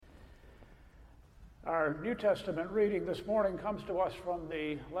Our New Testament reading this morning comes to us from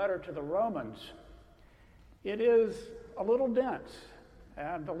the letter to the Romans. It is a little dense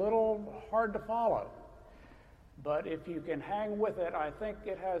and a little hard to follow, but if you can hang with it, I think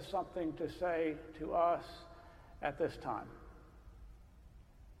it has something to say to us at this time.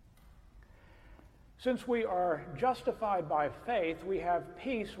 Since we are justified by faith, we have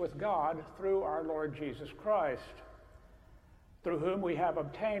peace with God through our Lord Jesus Christ, through whom we have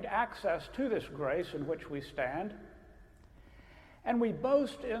obtained access to this grace in which we stand, and we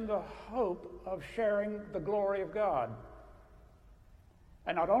boast in the hope of sharing the glory of God.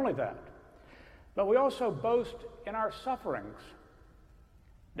 And not only that, but we also boast in our sufferings,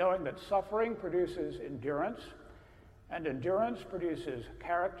 knowing that suffering produces endurance, and endurance produces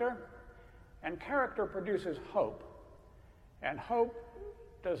character, and character produces hope, and hope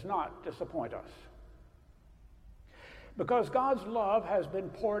does not disappoint us. Because God's love has been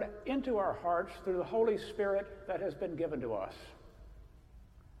poured into our hearts through the Holy Spirit that has been given to us.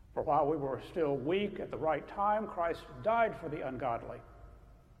 For while we were still weak at the right time, Christ died for the ungodly.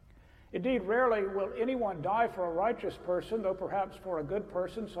 Indeed, rarely will anyone die for a righteous person, though perhaps for a good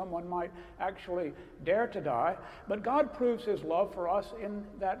person someone might actually dare to die. But God proves his love for us in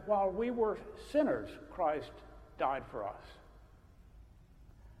that while we were sinners, Christ died for us.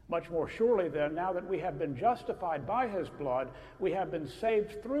 Much more surely then, now that we have been justified by his blood, we have been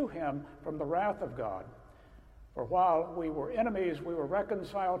saved through him from the wrath of God. For while we were enemies, we were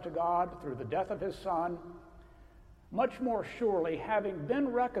reconciled to God through the death of his Son. Much more surely, having been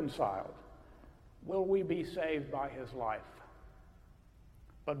reconciled, will we be saved by his life.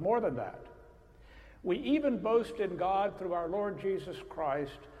 But more than that, we even boast in God through our Lord Jesus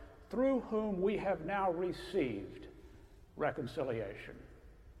Christ, through whom we have now received reconciliation.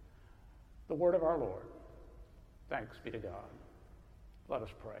 The word of our Lord. Thanks be to God. Let us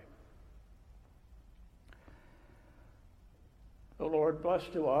pray. O Lord, bless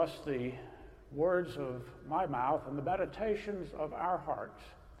to us the words of my mouth and the meditations of our hearts,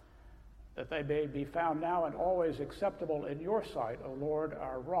 that they may be found now and always acceptable in your sight, O Lord,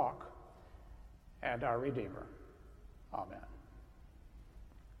 our rock and our Redeemer. Amen.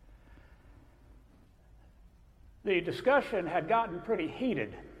 The discussion had gotten pretty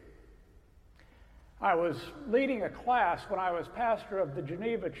heated. I was leading a class when I was pastor of the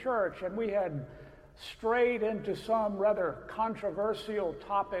Geneva Church, and we had strayed into some rather controversial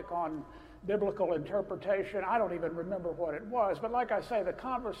topic on biblical interpretation. I don't even remember what it was, but like I say, the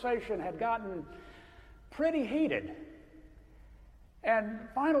conversation had gotten pretty heated. And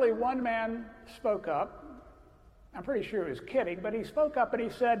finally, one man spoke up. I'm pretty sure he was kidding, but he spoke up and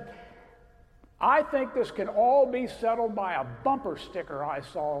he said, "I think this can all be settled by a bumper sticker I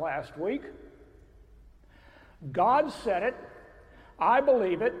saw last week. God said it, I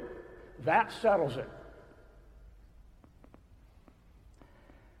believe it, that settles it."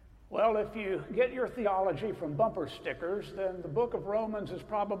 Well, if you get your theology from bumper stickers, then the book of Romans is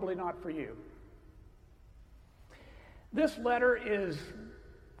probably not for you. This letter is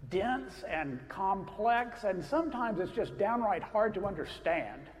dense and complex, and sometimes it's just downright hard to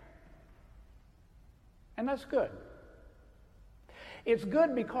understand. And that's good. It's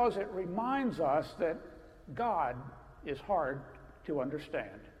good because it reminds us that God is hard to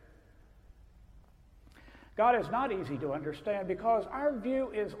understand. God is not easy to understand because our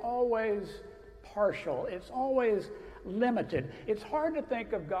view is always partial. It's always limited. It's hard to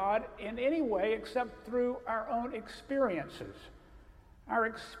think of God in any way except through our own experiences. Our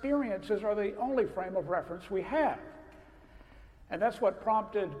experiences are the only frame of reference we have. And that's what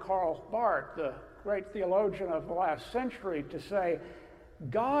prompted Karl Barth, the great theologian of the last century, to say,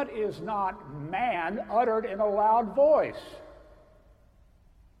 God is not man uttered in a loud voice.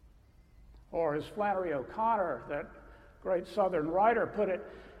 Or as Flannery O'Connor, that great Southern writer, put it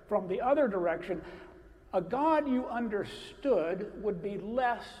from the other direction, a God you understood would be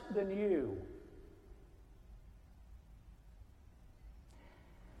less than you.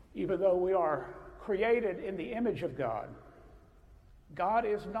 Even though we are created in the image of God, God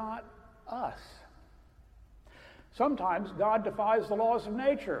is not us. Sometimes God defies the laws of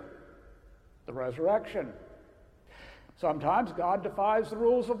nature, the resurrection. Sometimes God defies the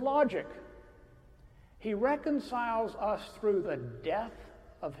rules of logic. He reconciles us through the death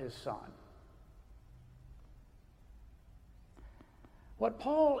of his Son. What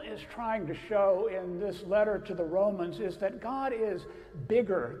Paul is trying to show in this letter to the Romans is that God is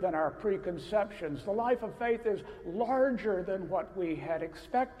bigger than our preconceptions. The life of faith is larger than what we had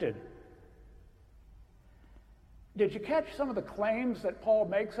expected. Did you catch some of the claims that Paul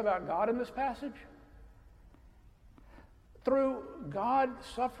makes about God in this passage? Through God,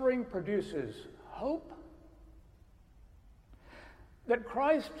 suffering produces hope? That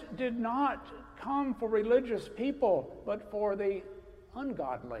Christ did not come for religious people, but for the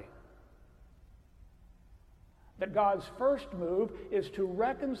ungodly. That God's first move is to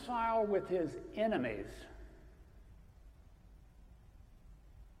reconcile with his enemies.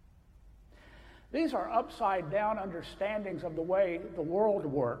 These are upside-down understandings of the way the world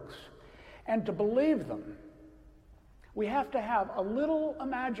works. And to believe them, we have to have a little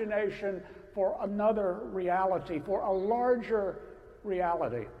imagination for another reality, for a larger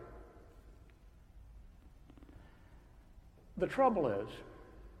reality. The trouble is,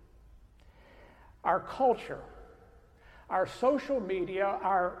 our culture, our social media,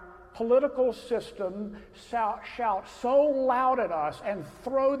 our political system shout so loud at us and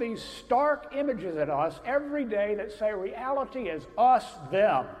throw these stark images at us every day that say reality is us,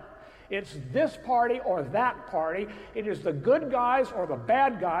 them. It's this party or that party. It is the good guys or the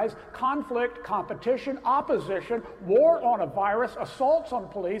bad guys, conflict, competition, opposition, war on a virus, assaults on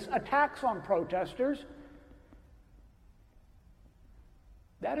police, attacks on protesters.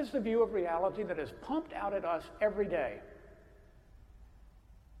 That is the view of reality that is pumped out at us every day.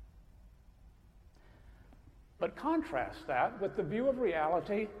 But contrast that with the view of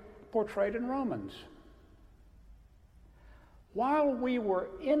reality portrayed in Romans. While we were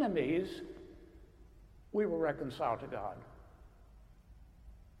enemies, we were reconciled to God.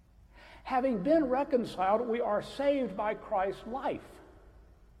 Having been reconciled, we are saved by Christ's life.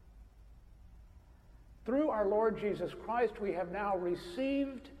 Through our Lord Jesus Christ, we have now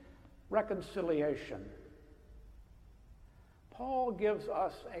received reconciliation. Paul gives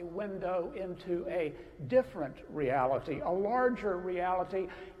us a window into a different reality, a larger reality,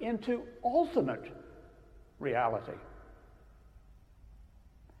 into ultimate reality.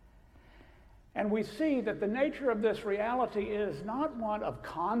 And we see that the nature of this reality is not one of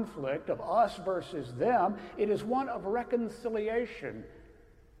conflict, of us versus them. It is one of reconciliation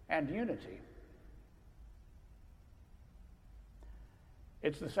and unity.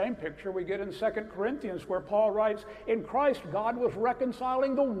 It's the same picture we get in 2 Corinthians, where Paul writes, in Christ, God was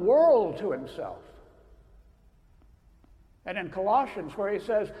reconciling the world to himself. And in Colossians, where he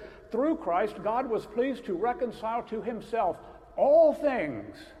says, through Christ, God was pleased to reconcile to himself all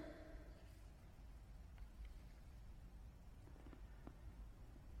things.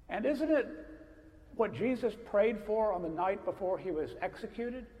 And isn't it what Jesus prayed for on the night before he was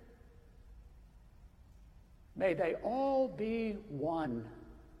executed? May they all be one.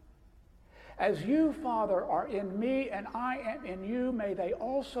 As you, Father, are in me and I am in you, may they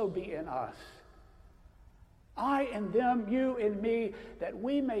also be in us. I in them, you in me, that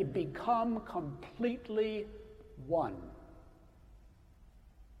we may become completely one.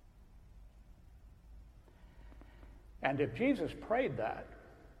 And if Jesus prayed that,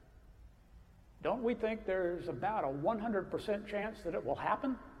 don't we think there's about a 100% chance that it will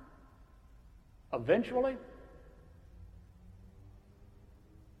happen? Eventually?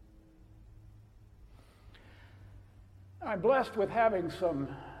 I'm blessed with having some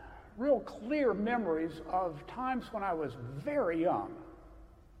real clear memories of times when I was very young.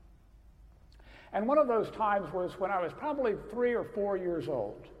 And one of those times was when I was probably 3 or 4 years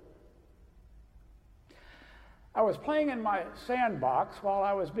old. I was playing in my sandbox while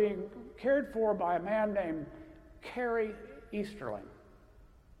I was being cared for by a man named Kerry Easterling.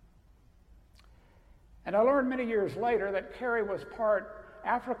 And I learned many years later that Kerry was part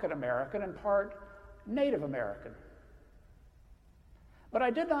African American and part Native American. But I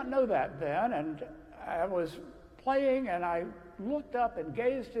did not know that then, and I was playing and I looked up and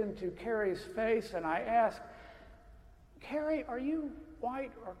gazed into Kerry's face and I asked, Kerry, are you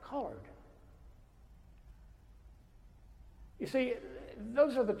white or colored? You see,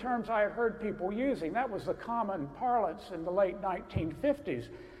 those are the terms I had heard people using. That was the common parlance in the late 1950s.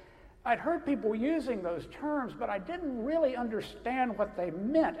 I'd heard people using those terms, but I didn't really understand what they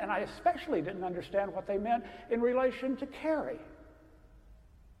meant, and I especially didn't understand what they meant in relation to Kerry.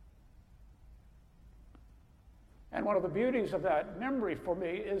 And one of the beauties of that memory for me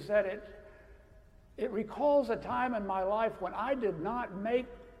is that it recalls a time in my life when I did not make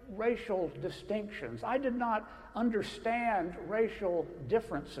racial distinctions. I did not understand racial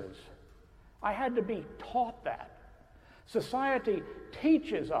differences. I had to be taught that. Society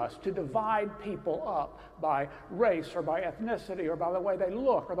teaches us to divide people up by race or by ethnicity or by the way they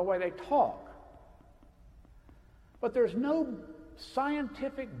look or the way they talk. But there's no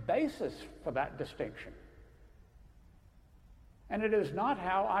scientific basis for that distinction. And it is not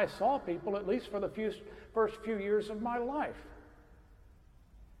how I saw people, at least for the first few years of my life.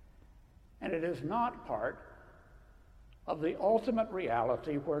 And it is not part of the ultimate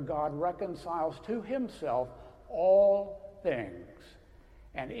reality where God reconciles to himself all things.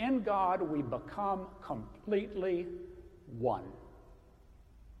 And in God we become completely one.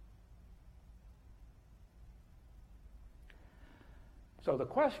 So the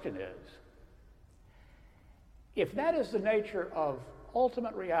question is, if that is the nature of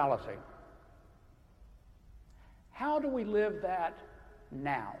ultimate reality, how do we live that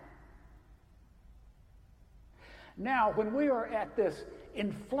now? Now, when we are at this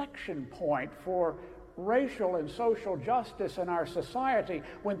inflection point for racial and social justice in our society,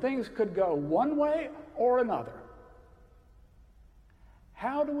 when things could go one way or another,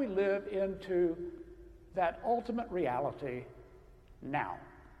 how do we live into that ultimate reality now?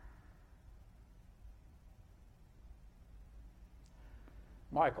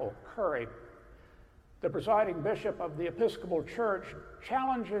 Michael Curry, the presiding bishop of the Episcopal Church,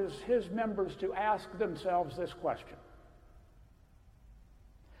 challenges his members to ask themselves this question: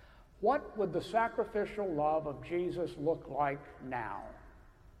 what would the sacrificial love of Jesus look like now?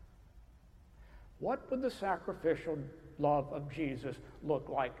 What would the sacrificial love of Jesus look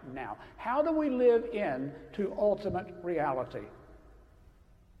like now? How do we live into ultimate reality?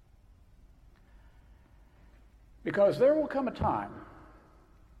 Because there will come a time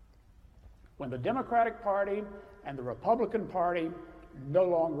when the Democratic Party and the Republican Party no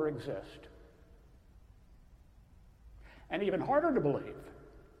longer exist. And even harder to believe,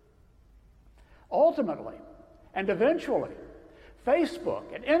 ultimately and eventually, Facebook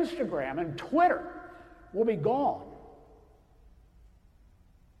and Instagram and Twitter will be gone.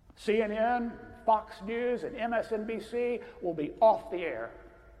 CNN, Fox News, and MSNBC will be off the air.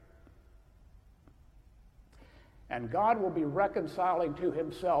 And God will be reconciling to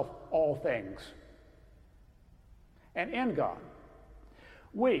himself all things. And in God,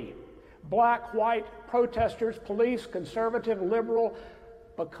 we, black, white, protesters, police, conservative, liberal,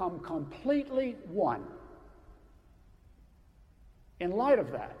 become completely one. In light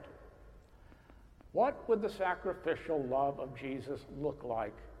of that, what would the sacrificial love of Jesus look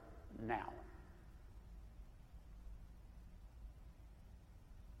like now?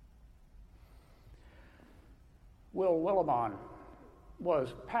 Will Willimon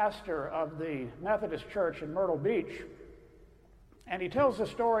was pastor of the Methodist Church in Myrtle Beach, and he tells the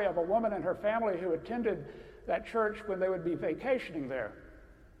story of a woman and her family who attended that church when they would be vacationing there.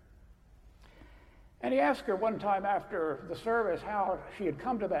 And he asked her one time after the service how she had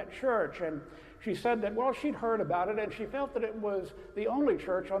come to that church, and she said that, well, she'd heard about it, and she felt that it was the only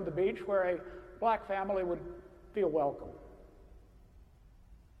church on the beach where a black family would feel welcome.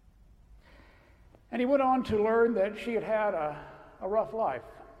 And he went on to learn that she had had a rough life.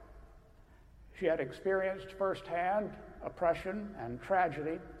 She had experienced firsthand oppression and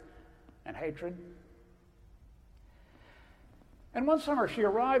tragedy and hatred. And one summer she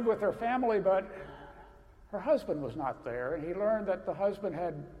arrived with her family, but her husband was not there, and he learned that the husband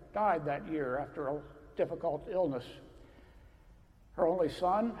had died that year after a difficult illness. Her only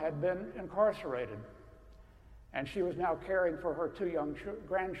son had been incarcerated, and she was now caring for her two young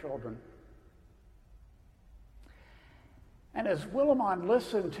grandchildren. And as Willimon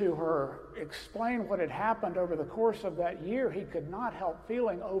listened to her explain what had happened over the course of that year, he could not help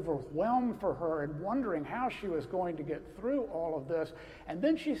feeling overwhelmed for her and wondering how she was going to get through all of this. And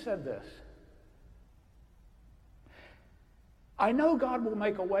then she said this: I know God will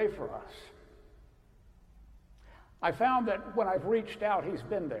make a way for us. I found that when I've reached out, he's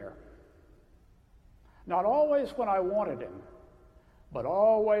been there. Not always when I wanted him, but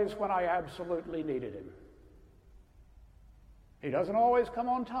always when I absolutely needed him. He doesn't always come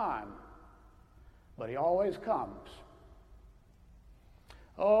on time, but he always comes.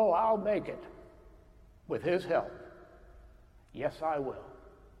 Oh, I'll make it with his help. Yes, I will.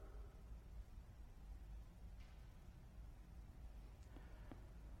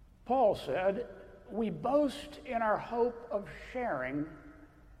 Paul said, we boast in our hope of sharing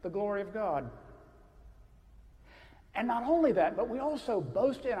the glory of God. And not only that, but we also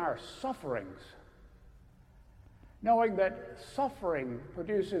boast in our sufferings, knowing that suffering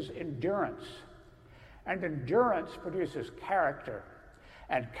produces endurance, and endurance produces character,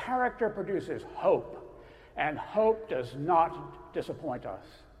 and character produces hope, and hope does not disappoint us.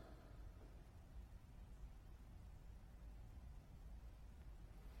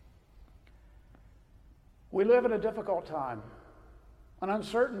 We live in a difficult time, an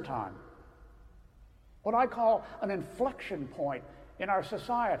uncertain time, what I call an inflection point in our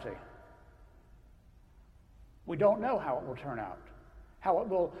society. We don't know how it will turn out, how it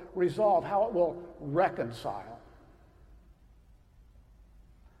will resolve, how it will reconcile.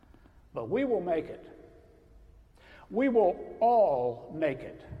 But we will make it. We will all make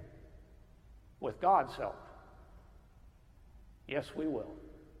it with God's help. Yes, we will.